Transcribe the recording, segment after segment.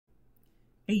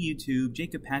Hey YouTube,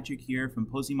 Jacob Patrick here from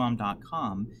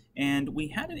PosyMom.com, and we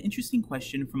had an interesting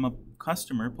question from a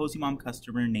customer, PosyMom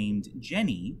customer named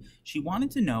Jenny. She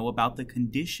wanted to know about the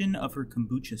condition of her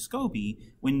Kombucha SCOBY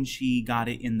when she got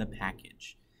it in the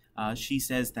package. She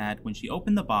says that when she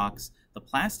opened the box, the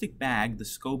plastic bag the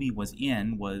SCOBY was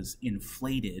in was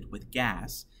inflated with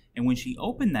gas, and when she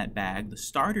opened that bag, the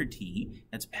starter tea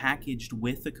that's packaged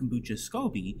with the Kombucha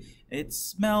SCOBY, it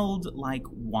smelled like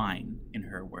wine, in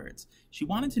her words. She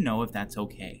wanted to know if that's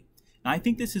okay. Now, I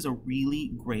think this is a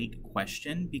really great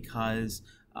question because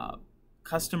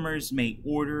customers may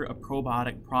order a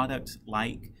probiotic product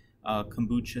like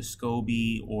Kombucha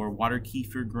SCOBY or water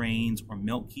kefir grains or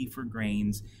milk kefir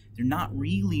grains. They're not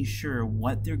really sure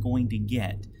what they're going to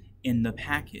get in the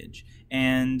package,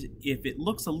 and if it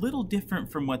looks a little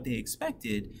different from what they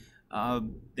expected,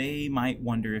 they might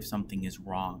wonder if something is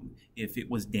wrong, if it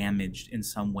was damaged in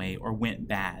some way or went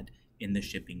bad in the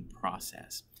shipping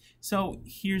process. So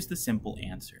here's the simple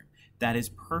answer. That is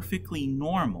perfectly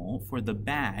normal for the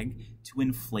bag to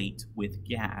inflate with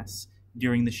gas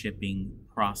during the shipping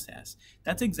process.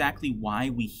 That's exactly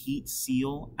why we heat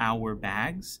seal our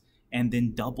bags and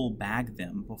then double bag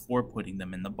them before putting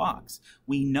them in the box.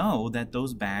 We know that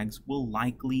those bags will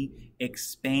likely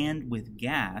expand with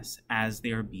gas as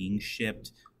they are being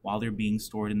shipped while they're being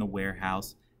stored in the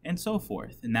warehouse and so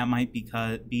forth. And that might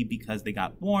be because they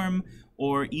got warm,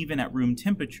 or even at room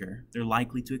temperature, they're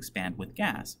likely to expand with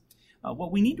gas.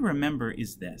 What we need to remember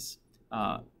is this.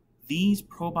 These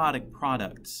probiotic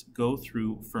products go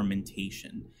through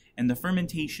fermentation, and the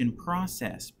fermentation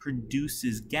process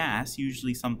produces gas,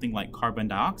 usually something like carbon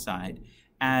dioxide,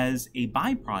 as a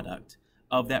byproduct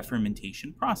of that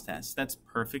fermentation process. That's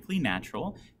perfectly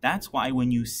natural. That's why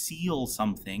when you seal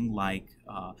something like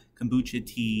kombucha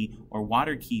tea or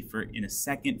water kefir in a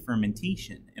second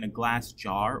fermentation in a glass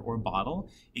jar or bottle,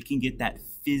 it can get that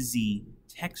fizzy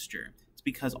texture.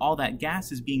 Because all that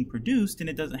gas is being produced and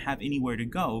it doesn't have anywhere to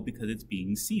go because it's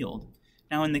being sealed.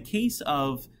 Now, in the case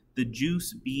of the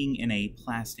juice being in a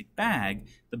plastic bag,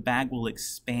 the bag will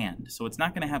expand. So it's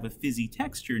not going to have a fizzy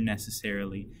texture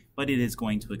necessarily, but it is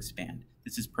going to expand.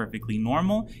 This is perfectly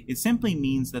normal. It simply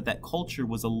means that that culture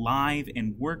was alive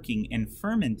and working and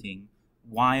fermenting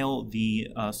while the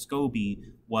SCOBY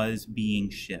was being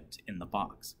shipped in the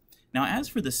box. Now, as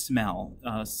for the smell,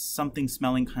 something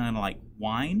smelling kind of like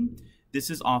wine, this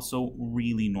is also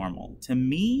really normal. To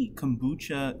me,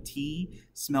 kombucha tea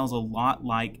smells a lot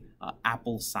like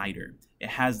apple cider. It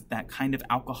has that kind of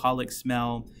alcoholic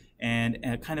smell and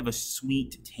kind of a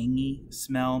sweet, tangy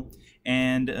smell.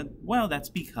 And well, that's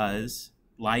because,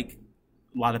 like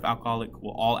a lot of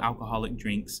all alcoholic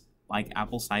drinks, like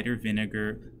apple cider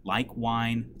vinegar, like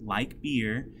wine, like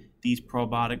beer, these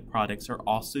probiotic products are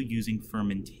also using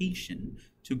fermentation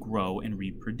to grow and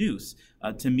reproduce.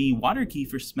 To me, water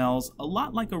kefir smells a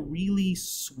lot like a really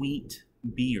sweet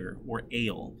beer or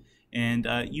ale. And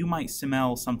you might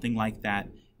smell something like that,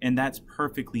 and that's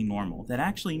perfectly normal. That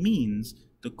actually means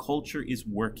the culture is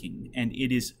working and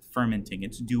it is fermenting.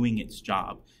 It's doing its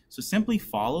job. So simply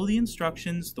follow the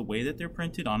instructions the way that they're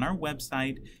printed on our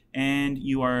website, and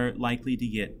you are likely to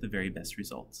get the very best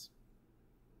results.